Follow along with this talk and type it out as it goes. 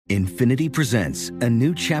Infinity presents a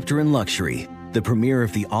new chapter in luxury, the premiere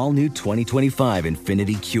of the all-new 2025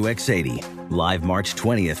 Infinity QX80, live March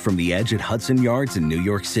 20th from the Edge at Hudson Yards in New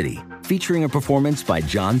York City, featuring a performance by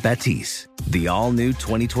John Batiste. The all-new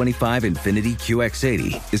 2025 Infinity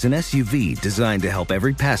QX80 is an SUV designed to help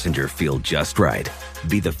every passenger feel just right.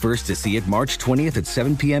 Be the first to see it March 20th at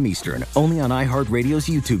 7 p.m. Eastern, only on iHeartRadio's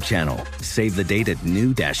YouTube channel. Save the date at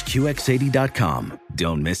new-QX80.com.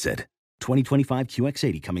 Don't miss it. 2025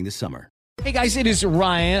 QX80 coming this summer. Hey guys, it is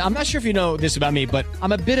Ryan. I'm not sure if you know this about me, but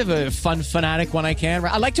I'm a bit of a fun fanatic when I can.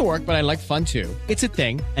 I like to work, but I like fun too. It's a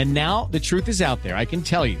thing. And now the truth is out there. I can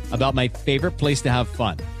tell you about my favorite place to have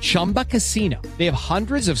fun. Chumba Casino. They have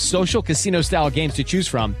hundreds of social casino style games to choose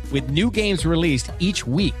from with new games released each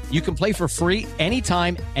week. You can play for free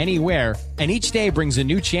anytime, anywhere. And each day brings a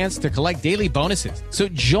new chance to collect daily bonuses. So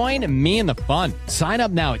join me in the fun. Sign up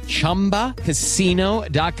now at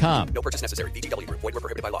ChumbaCasino.com. No purchase necessary. VGW. Void where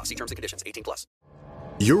prohibited by law. See terms and conditions. 18+.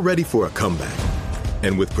 You're ready for a comeback.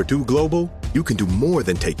 And with Purdue Global, you can do more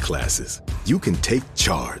than take classes. You can take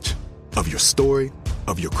charge of your story,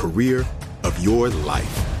 of your career, of your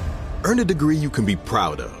life. Earn a degree you can be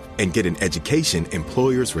proud of and get an education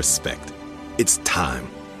employers respect. It's time,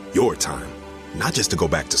 your time, not just to go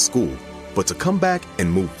back to school, but to come back and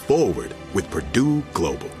move forward with Purdue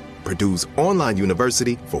Global, Purdue's online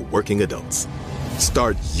university for working adults.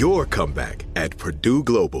 Start your comeback at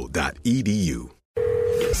purdueglobal.edu.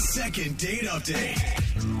 Second date update.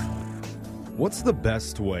 What's the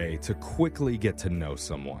best way to quickly get to know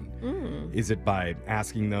someone? Is it by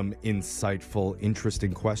asking them insightful,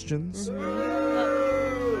 interesting questions? I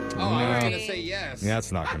was going to say yes.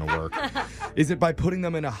 That's not going to work. Is it by putting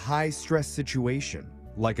them in a high-stress situation,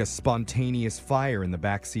 like a spontaneous fire in the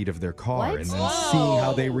backseat of their car, and then seeing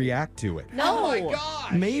how they react to it? No. Oh, my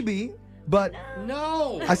gosh. Maybe, but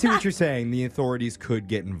no. I see what you're saying. The authorities could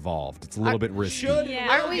get involved. It's a little bit risky.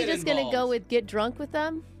 Aren't we just going to go with get drunk with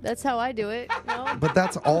them? That's how I do it. No? But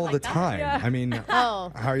that's all the time. Yeah. I mean,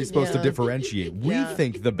 how are you supposed to differentiate? We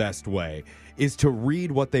think the best way is to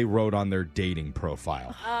read what they wrote on their dating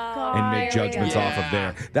profile and make judgments off of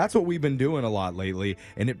there. That's what we've been doing a lot lately,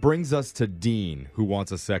 and it brings us to Dean, who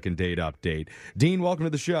wants a second date update. Dean, welcome to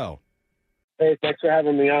the show. Hey, thanks for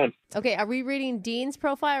having me on. Okay, are we reading Dean's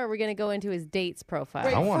profile or are we going to go into his date's profile?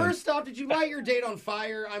 Wait, first off, did you light your date on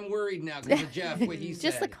fire? I'm worried now because of Jeff, what he said.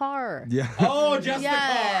 Just the car. Yeah. Oh, just the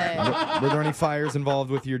car. Were there any fires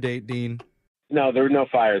involved with your date, Dean? No, there were no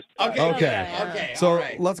fires. Okay. So all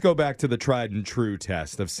right. let's go back to the tried and true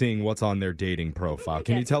test of seeing what's on their dating profile.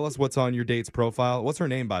 Can you tell us what's on your date's profile? What's her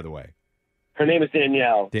name, by the way? Her name is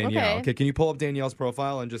Danielle. Danielle. Okay, can you pull up Danielle's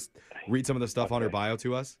profile and just read some of the stuff on her bio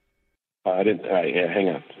to us? I didn't. All right, hang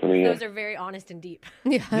on. Those are very honest and deep.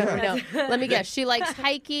 Yeah. No. Let me guess. She likes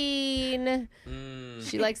hiking.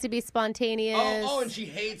 She likes to be spontaneous. Oh, and she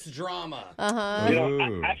hates drama.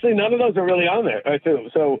 Uh-huh. Actually, none of those are really on there.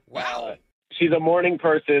 Wow. She's a morning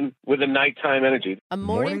person with a nighttime energy. A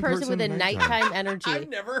morning person with a nighttime energy. I've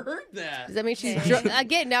never heard that. Does that mean she's drunk?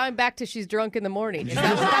 Again, now I'm back to she's drunk in the morning. Is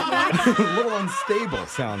that what that A little unstable,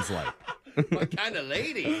 sounds like. What kind of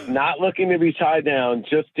lady? Not looking to be tied down,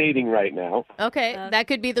 just dating right now. Okay, that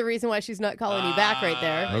could be the reason why she's not calling you back right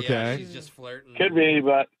there. Okay. Yeah, she's just flirting. Could be,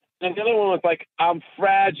 but and the other one was like, I'm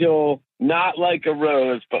fragile, not like a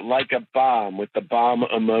rose, but like a bomb with the bomb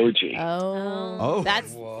emoji. Oh.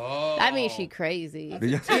 That means she crazy.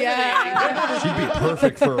 Yeah. She'd be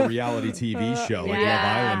perfect for a reality TV show, like Love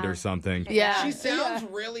Island or something. Yeah. She sounds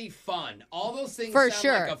really fun. All those things For sound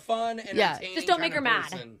sure. like a fun, entertaining Just don't make her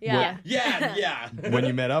mad. person. Yeah. Yeah. When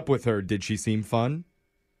you met up with her, did she seem fun?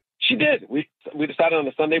 She did. We decided on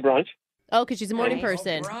a Sunday brunch Oh, because she's a morning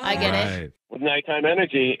person. I get it. with nighttime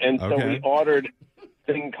energy, and so Okay. we ordered a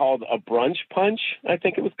thing called a brunch punch, I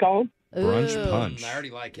think it was called. Brunch Ooh. punch. I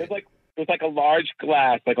already like It it. was like a large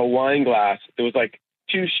glass, like a wine glass. There was like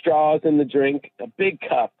 2 straws in the drink, a big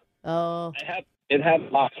cup. Oh. It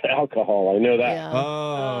had lots of alcohol. I know that. Yeah.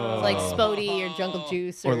 Oh. It's like Spody or Jungle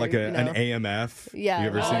Juice. Or like an know. AMF. Yeah. You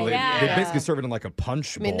ever Oh, seen yeah. They basically serve it in like a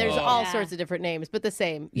punch I bowl. mean, there's Oh. all Yeah. sorts of different names, but the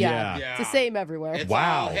same. Yeah. Yeah. It's the same everywhere. It's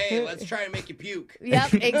Wow. all, hey, let's try to make you puke.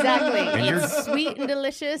 Yep, exactly. And you're- It's sweet and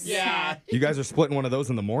delicious. Yeah. You guys are splitting one of those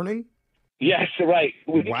in the morning? Yes, right.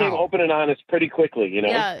 We became Wow. open and honest pretty quickly, you know?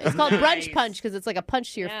 Yeah, it's called Nice. brunch punch because it's like a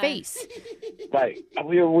punch to your Yeah. face. Right.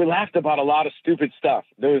 We laughed about a lot of stupid stuff.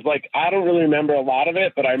 There was I don't really remember a lot of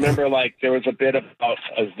it, but I remember there was a bit about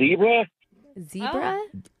a zebra. Zebra?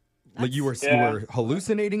 Like you were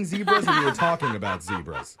hallucinating zebras or you were talking about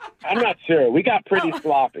zebras? I'm not sure. We got pretty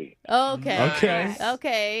sloppy. Okay. Okay.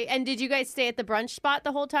 Okay. And did you guys stay at the brunch spot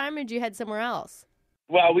the whole time or did you head somewhere else?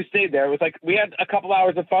 Well, we stayed there. It was like we had a couple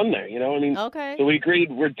hours of fun there, you know? I mean, Okay. so we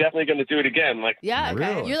agreed we're definitely going to do it again. Like, Yeah,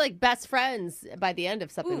 Really? you're like best friends by the end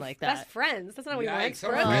of something Oof, like that. Best friends. That's not what we want. Yikes, we're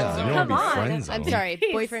Friends. friends You zone. don't want to Come be on. friend I'm zone. sorry,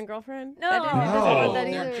 Jeez. boyfriend, girlfriend? No. That didn't- doesn't want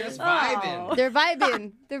that They're either. just Oh. vibing. They're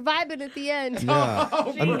vibing. They're vibing at the end. Yeah.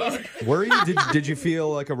 Oh, Brooke. Were you? Did you feel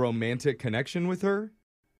like a romantic connection with her?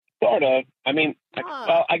 sort of. I mean,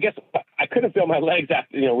 Huh. I guess I couldn't feel my legs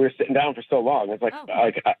after, we were sitting down for so long. It's like,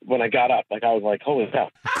 when I got up, like, I was like, holy cow.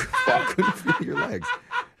 I couldn't feel your legs.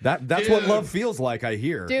 That's what love feels like, I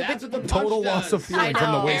hear. Dude, That's what the punch Total loss does. of feeling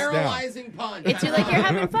from the know. waist down. Paralyzing punch. It's you're like, you're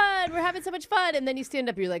having fun. We're having so much fun. And then you stand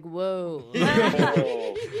up, you're like, whoa.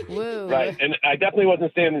 Oh. Whoa. Right. And I definitely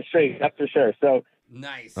wasn't standing straight, that's for sure. So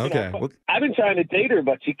Nice. Okay. but Well, I've been trying to date her,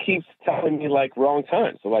 but she keeps telling me, like, wrong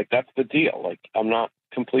time. So, like, that's the deal. Like, I'm not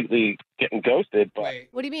completely getting ghosted, but Wait.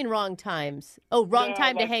 What do you mean wrong times? Oh, wrong No,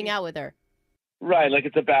 time to like hang you- out with her. right, like,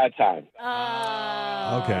 it's a bad time.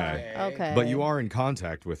 Okay. Okay. but you are in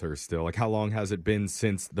contact with her still. Like, how long has it been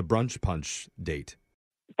since the brunch punch date?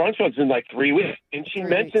 Brunch was in like 3 weeks, and she 3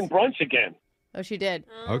 mentioned weeks. brunch again. Oh, she did.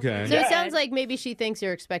 Okay. So Yeah. it sounds like maybe she thinks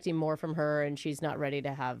you're expecting more from her and she's not ready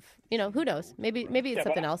to have, who knows? Maybe it's Yeah,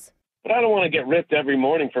 something else. But I don't want to get ripped every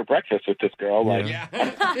morning for breakfast with this girl. Like, Yeah.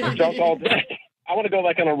 I'm drunk all day. I want to go,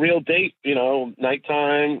 like, on a real date,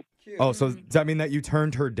 nighttime. Oh, so does that mean that you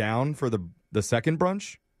turned her down for the second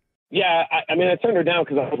brunch? Yeah, I mean, I turned her down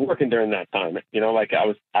because I was working during that time. Like,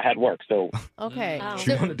 I had work, so Okay. Oh.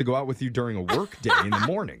 She So, wanted to go out with you during a work day in the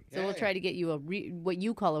morning. so we'll try to get you what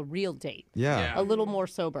you call a real date. Yeah. A little more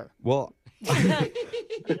sober. Well,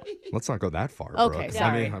 let's not go that far. Okay, Brooke.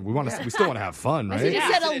 sorry. I mean, we still want to have fun, I right? just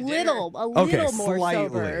said a Dinner. little Okay, more slightly.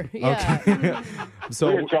 sober. Yeah. Okay. we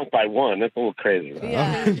so, were drunk by 1. That's a little crazy.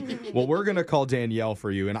 Yeah. well, we're gonna call Danielle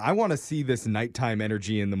for you, and I want to see this nighttime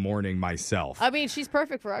energy in the morning myself. I mean, she's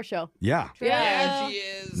perfect for our show. Yeah. Yeah, she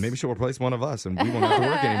is. Maybe she'll replace one of us, and we won't have to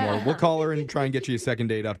work anymore. We'll call her and try and get you a second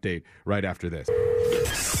date update right after this.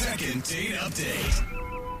 Second date update.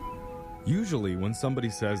 Usually, when somebody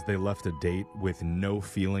says they left a date with no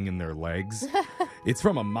feeling in their legs, it's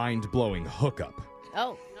from a mind-blowing hookup.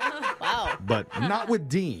 Oh, wow. But not with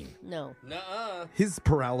Dean. No. Nuh-uh. His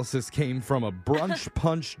paralysis came from a brunch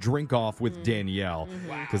punch drink off with Danielle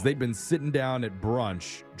because they'd been sitting down at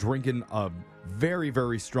brunch drinking a very,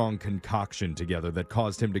 very strong concoction together that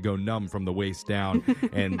caused him to go numb from the waist down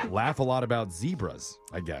and laugh a lot about zebras,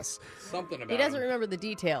 I guess. Something about He doesn't him. remember the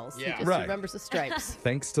details. Yeah. He just Right. remembers the stripes.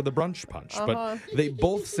 Thanks to the brunch punch. But they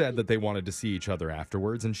both said that they wanted to see each other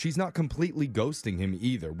afterwards, and she's not completely ghosting him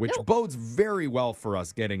either, which bodes very well for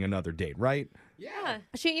us getting another date, right? Yeah.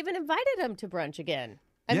 She even invited him to brunch again.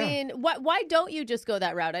 I Yeah. mean, why don't you just go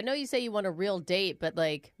that route? I know you say you want a real date, but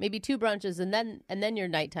like maybe 2 brunches and then your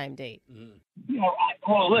nighttime date.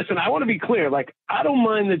 Well, listen, I want to be clear. Like, I don't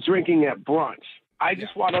mind the drinking at brunch. I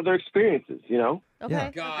just want other experiences, Okay.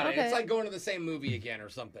 Yeah. Got it. Okay. It's like going to the same movie again or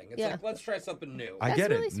something. It's Yeah. like, let's try something new. I That's get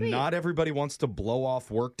really it. sweet. Not everybody wants to blow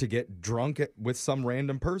off work to get drunk with some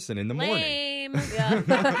random person in the morning. Lame.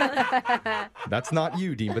 Yeah. That's not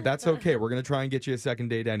you, Dean, but that's okay. We're going to try and get you a second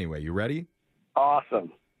date anyway. You ready?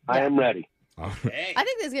 Awesome. I am ready. Hey. I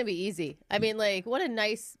think this is going to be easy. I mean, like, what a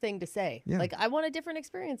nice thing to say. Yeah. Like, I want a different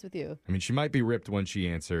experience with you. I mean, she might be ripped when she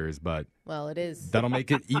answers, but Well, it is. that'll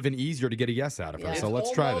make it even easier to get a yes out of her. Yeah. So It's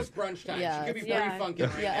let's try this. almost brunch time. Yeah, She could be yeah. pretty funky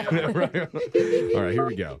right Yeah. now. Right. All right, here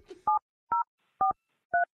we go.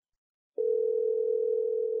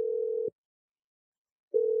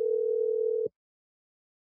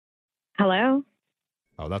 Hello?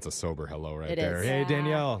 Oh, that's a sober hello right It there. is. Hey, Yeah.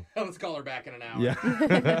 Danielle. Let's call her back in an hour.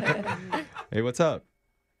 Yeah. Hey, what's up?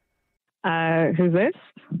 Who's this?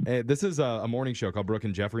 Hey, this is a morning show called Brooke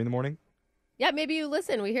and Jeffrey in the morning. Yeah, maybe you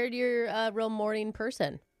listen. We heard you're a real morning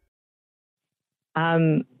person.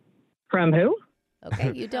 From who?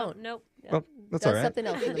 Okay, you don't. Nope. Well, that's Does all right. something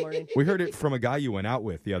else in the morning. We heard it from a guy you went out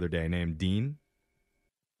with the other day named Dean.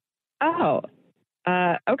 Oh,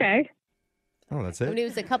 okay. Oh, that's I mean, it? it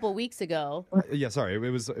was a couple weeks ago. Yeah, sorry.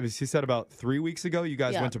 It was, he said about 3 weeks ago you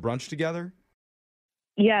guys Yeah. went to brunch together.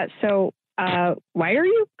 Yeah, so, why are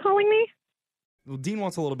you calling me? Well, Dean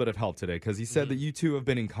wants a little bit of help today because he said that you two have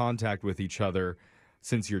been in contact with each other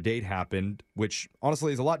since your date happened, which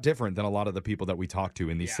honestly is a lot different than a lot of the people that we talk to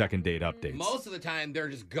in these Yeah. second date updates. Most of the time, they're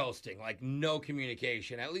just ghosting, like no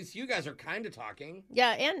communication. At least you guys are kind of talking.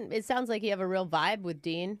 Yeah, and it sounds like you have a real vibe with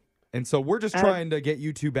Dean. And so we're just trying to get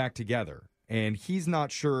you two back together. And he's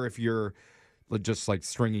not sure if you're just like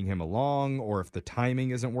stringing him along or if the timing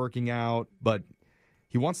isn't working out, but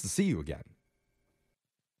he wants to see you again.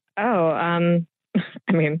 Oh,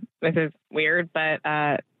 I mean, this is weird, but,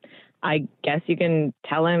 I guess you can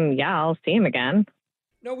tell him, yeah, I'll see him again.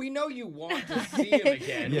 No, we know you want to see him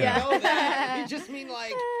again. Yeah. We know that. We just mean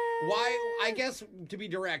like, why, I guess, to be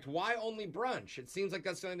direct, why only brunch? It seems like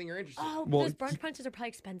that's the only thing you're interested in. Oh, Well, those brunch punches are probably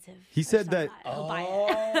expensive. He said that I'll buy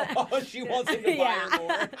it. She wants him to buy her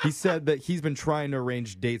more. he said that he's been trying to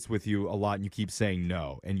arrange dates with you a lot, and you keep saying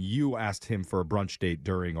no. And you asked him for a brunch date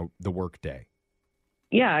during the work day.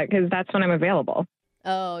 Yeah, because that's when I'm available.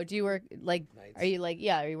 Oh, do you work like? Nights. Are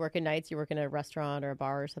you working nights? You work in a restaurant or a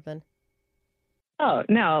bar or something? Oh,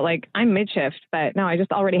 no, like I'm mid-shift, but no, I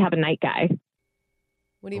just already have a night guy.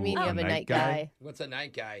 What do you mean Oh, you have a night guy? What's a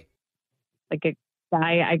night guy? Like a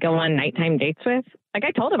guy I go on nighttime dates with. Like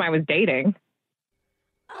I told him I was dating.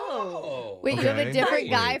 Oh. Wait, you have a Okay. different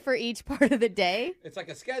guy Wait. for each part of the day? It's like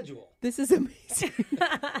a schedule. This is amazing.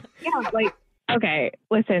 Yeah, like, okay,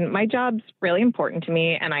 listen, my job's really important to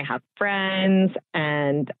me and I have friends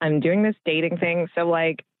and I'm doing this dating thing. So,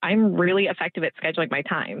 like, I'm really effective at scheduling my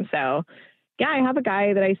time. So, yeah, I have a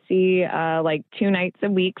guy that I see like 2 nights a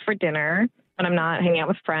week for dinner when I'm not hanging out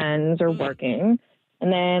with friends or working.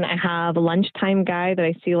 And then I have a lunchtime guy that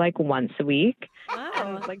I see like once a week.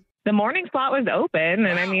 Wow. Like, the morning slot was open.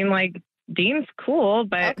 And I mean, like, Dean's cool,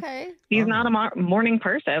 but Okay. he's not a morning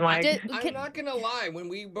person. Like, I'm not gonna lie.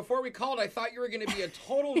 Before we called, I thought you were gonna be a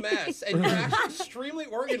total mess, and you're actually extremely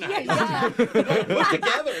organized. Yeah. Put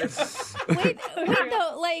together. wait,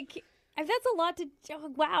 though, like, that's a lot to.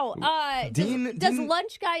 Oh, wow. Does Dean-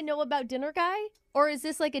 lunch guy know about dinner guy? Or is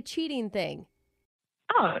this like a cheating thing?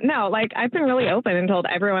 oh, no, like I've been really open and told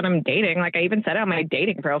everyone I'm dating. Like I even said on my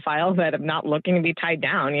dating profile that I'm not looking to be tied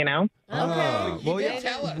down, you know? Oh, You well, did yeah,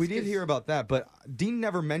 tell us, we did 'cause- hear about that, but Dean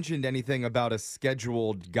never mentioned anything about a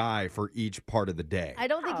scheduled guy for each part of the day. I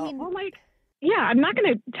don't think he. Well, like, yeah, I'm not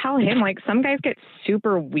going to tell him. Like, some guys get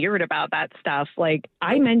super weird about that stuff. Like,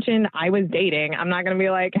 I mentioned I was dating. I'm not going to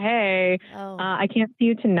be like, hey, Oh. I can't see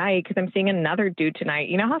you tonight because I'm seeing another dude tonight.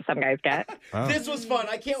 You know how some guys get? Oh. This was fun.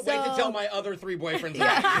 I can't wait to So- tell my other 3 boyfriends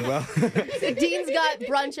about you. Well, So Dean's got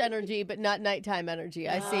brunch energy, but not nighttime energy.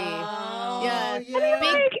 I see. Yeah.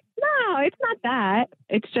 Like, no, it's not that.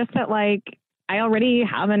 It's just that, like, I already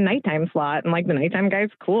have a nighttime slot, and like the nighttime guy's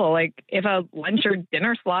cool. Like if a lunch or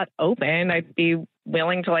dinner slot opened, I'd be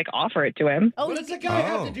willing to like offer it to him. Oh, What he does a could, guy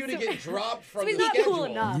have to Oh. do to get dropped from So he's the not schedule? cool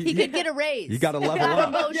enough. he could get a raise. you got to level A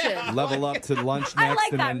up. promotion. Yeah. Level up to lunch I next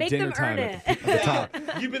like and that. then Make dinner them time earn at the Yeah.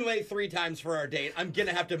 top. You've been late 3 times for our date. I'm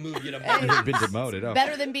gonna have to move you to Hey. You've been demoted. Oh.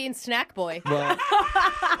 Better than being snack boy. Well,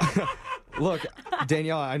 look,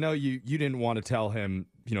 Danielle, I know you didn't want to tell him,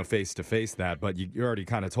 face to face that, but you already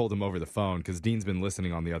kind of told him over the phone because Dean's been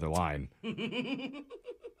listening on the other line.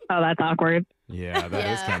 Oh, that's awkward. Yeah, that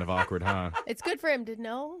is Yeah. kind of awkward, huh? It's good for him to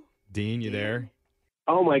know. Dean, you there?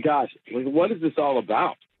 Oh my gosh, like, what is this all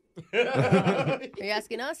about? Are you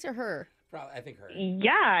asking us or her? Probably, I think her.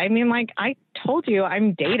 Yeah, I mean, like I told you,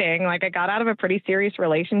 I'm dating. Like I got out of a pretty serious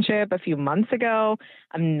relationship a few months ago.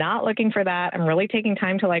 I'm not looking for that. I'm really taking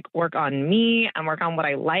time to like work on me and work on what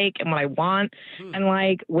I like and what I want. And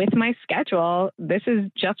like with my schedule, this is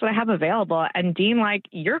just what I have available. And Dean, like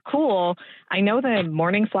you're cool. I know the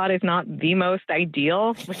morning slot is not the most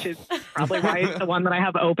ideal, which is probably why it's the one that I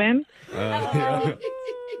have open. Yeah.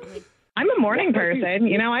 I'm a morning person.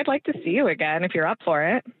 You know, I'd like to see you again if you're up for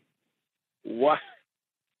it. What?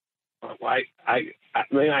 Why? I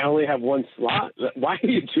mean, I only have one slot. Why are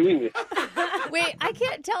you doing this? Wait, I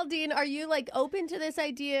can't tell, Dean. Are you like open to this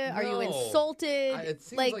idea? Are you No. insulted? It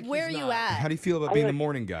seems like, like where are he's you not. at? How do you feel about being the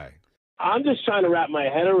morning guy? I'm just trying to wrap my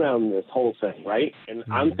head around this whole thing, right? And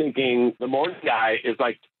I'm thinking the morning guy is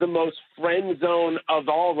like the most friend zone of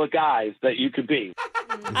all the guys that you could be. Is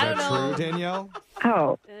I that don't know. true, Danielle?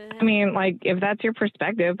 Oh, I mean, like, if that's your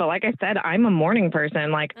perspective, but like I said, I'm a morning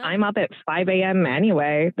person. Like, I'm up at 5 a.m.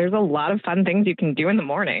 anyway. There's a lot of fun things you can do in the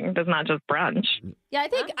morning. It's not just brunch. Yeah,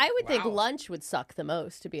 I would think Wow. lunch would suck the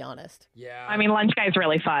most, to be honest. Yeah. I mean, lunch guy's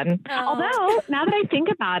really fun. Oh. Although, now that I think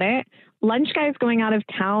about it, lunch guy's going out of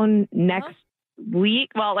town next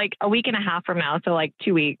week. Well, like a week and a half from now. So, like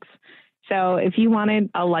 2 weeks. So if you wanted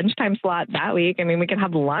a lunchtime slot that week, I mean, we could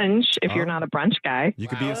have lunch if you're Oh. not a brunch guy. You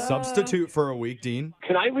could be a substitute for a week, Dean.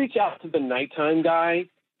 Can I reach out to the nighttime guy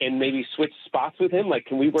and maybe switch spots with him? Like,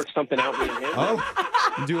 can we work something out with him?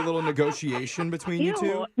 Oh, do a little negotiation between you two?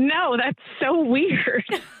 Ew. No, that's so weird.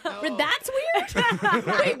 That's weird.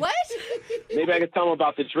 Wait, what? Maybe I could tell him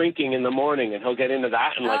about the drinking in the morning, and he'll get into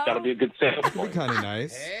that, and like that'll be a good sale. That'd be kind of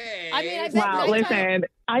nice. Hey. I mean, I bet Wow, nighttime, listen,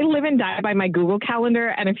 I live and die by my Google Calendar,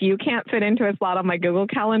 and if you can't fit into a slot on my Google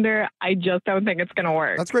Calendar, I just don't think it's going to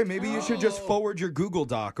work. That's great. Maybe you should just forward your Google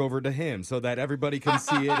Doc over to him so that everybody can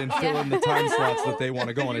see it and fill in the time slots that they want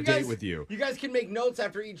to go on a date with you. You guys can make notes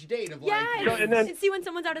after each date of like... Yeah, and then- and see when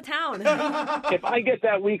someone's out of town. If I get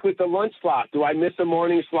that week with the lunch slot, do I miss a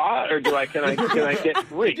morning slot, or can I get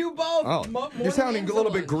three? Do both. Oh, you're sounding a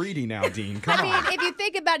little bit greedy now, Dean. Come on. I mean, if you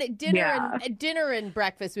think about it, dinner and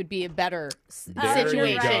breakfast would be a better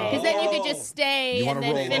situation because then you could just stay You and want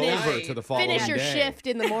to then roll finish, over to the following finish your day. shift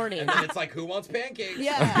in the morning. And then it's like, who wants pancakes?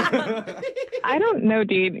 Yeah. I don't know,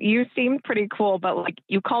 Dean. You seemed pretty cool, but like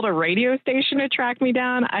you called a radio station to track me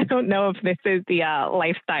down. I don't know if this is the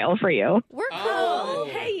lifestyle for you. We're cool. Oh.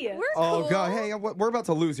 Hey, We're Oh, cool. God. Hey, we're about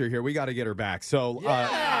to lose her here. We got to get her back. So,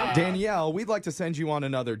 Danielle, we'd like to send you on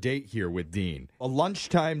another date here with Dean. A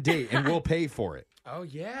lunchtime date, and we'll pay for it. Oh,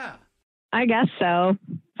 yeah. I guess so.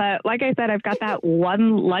 But like I said, I've got that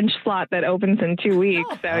one lunch slot that opens in 2 weeks,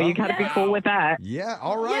 so you got to be cool with that. Yeah,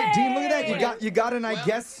 all right. Dean, look at that. You got an I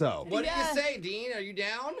guess so. What did you say, Dean? Are you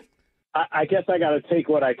down? I guess I got to take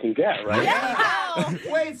what I can get, right? Yeah.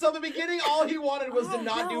 Wait, so the beginning, all he wanted was to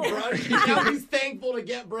not do brunch. Now he's thankful to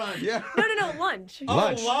get brunch. Yeah. No, lunch. Oh,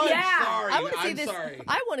 lunch. Yeah. Sorry. I want to see I'm this. sorry.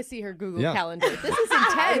 I want to see her Google Yeah. Calendar. This is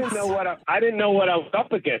I intense. didn't know what I was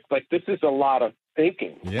up against. Like, this is a lot of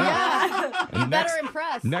thinking. Yeah. You better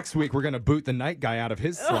impress. Next week, we're going to boot the night guy out of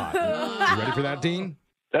his slot. You ready for that, Dean?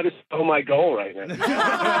 That is still my goal right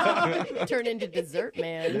now. Turn into dessert,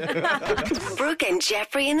 man. Brooke and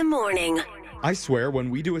Jeffrey in the morning. I swear, when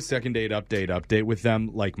we do a second date update with them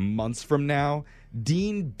like months from now,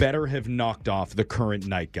 Dean better have knocked off the current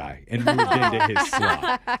night guy and moved into his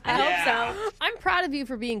slot. I hope so. I'm proud of you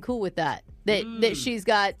for being cool with that. That she's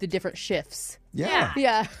got the different shifts. Yeah.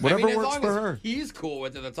 Yeah. Whatever as works long for as her. He's cool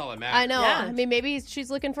with it. That's all that matters. I know. Yeah. I mean, maybe she's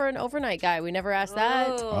looking for an overnight guy. We never asked that.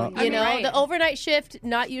 Oh, You know, right. the overnight shift,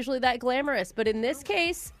 not usually that glamorous, but in this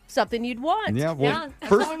case, something you'd want. Yeah, well, As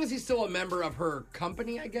first, long as he's still a member of her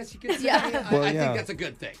company, I guess you could say. Yeah. Well, I yeah. think that's a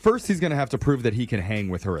good thing. first he's going to have to prove that he can hang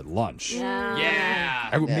with her at lunch.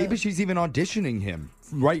 Yeah. Maybe she's even auditioning him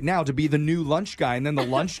right now to be the new lunch guy, and then the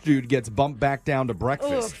lunch dude gets bumped back down to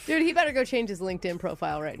breakfast. Dude, he better go change his LinkedIn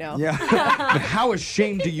profile right now. Yeah. How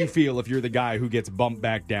ashamed do you feel if you're the guy who gets bumped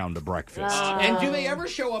back down to breakfast? And do they ever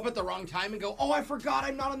show up at the wrong time and go, oh, I forgot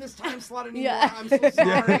I'm not on this time slot anymore. Yeah. I'm so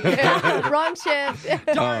sorry. Wrong shift.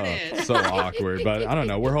 Darn it. So awkward, but I don't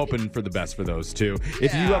know. We're hoping for the best for those two.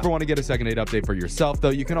 If you ever want to get a second date update for yourself, though,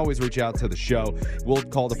 you can always reach out to the show. We'll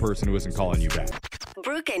call the person who isn't calling you back.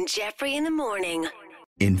 Brooke and Jeffrey in the morning.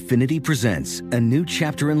 Infinity presents a new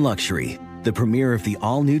chapter in luxury, the premiere of the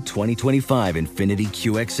all-new 2025 Infinity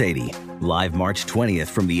QX80, live March 20th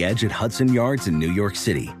from the Edge at Hudson Yards in New York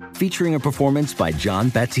City, featuring a performance by John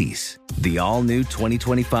Batiste. The all-new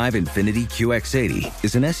 2025 Infinity QX80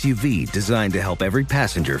 is an SUV designed to help every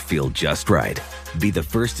passenger feel just right. Be the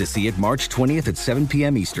first to see it March 20th at 7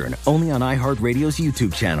 p.m. Eastern, only on iHeartRadio's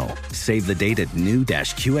YouTube channel. Save the date at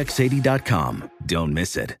new-QX80.com. Don't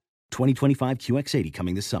miss it. 2025 QX80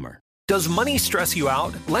 coming this summer. Does money stress you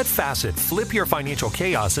out? Let Facet flip your financial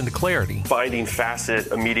chaos into clarity. Finding Facet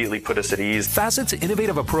immediately put us at ease. Facet's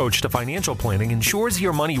innovative approach to financial planning ensures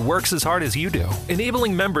your money works as hard as you do,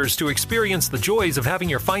 enabling members to experience the joys of having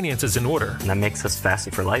your finances in order. And that makes us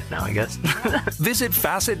Facet for life now, I guess. Visit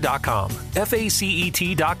Facet.com,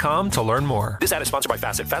 FACET.com to learn more. This ad is sponsored by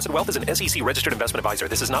Facet. Facet Wealth is an SEC registered investment advisor.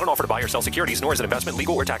 This is not an offer to buy or sell securities, nor is it investment,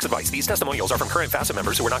 legal, or tax advice. These testimonials are from current Facet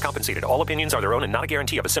members who are not compensated. All opinions are their own and not a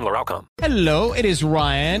guarantee of a similar outcome. Hello, it is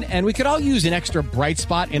Ryan, and we could all use an extra bright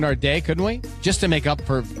spot in our day, couldn't we? Just to make up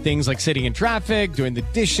for things like sitting in traffic, doing the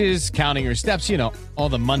dishes, counting your steps, you know, all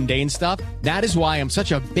the mundane stuff. That is why I'm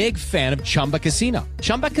such a big fan of Chumba Casino.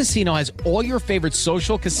 Chumba Casino has all your favorite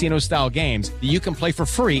social casino-style games that you can play for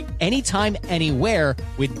free anytime, anywhere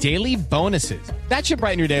with daily bonuses. That should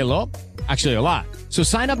brighten your day a little. Actually, a lot. So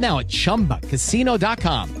sign up now at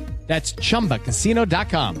ChumbaCasino.com. That's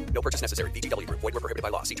ChumbaCasino.com. No purchase necessary. VGW Group. Void where prohibited by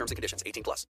law. See terms and conditions. 18+.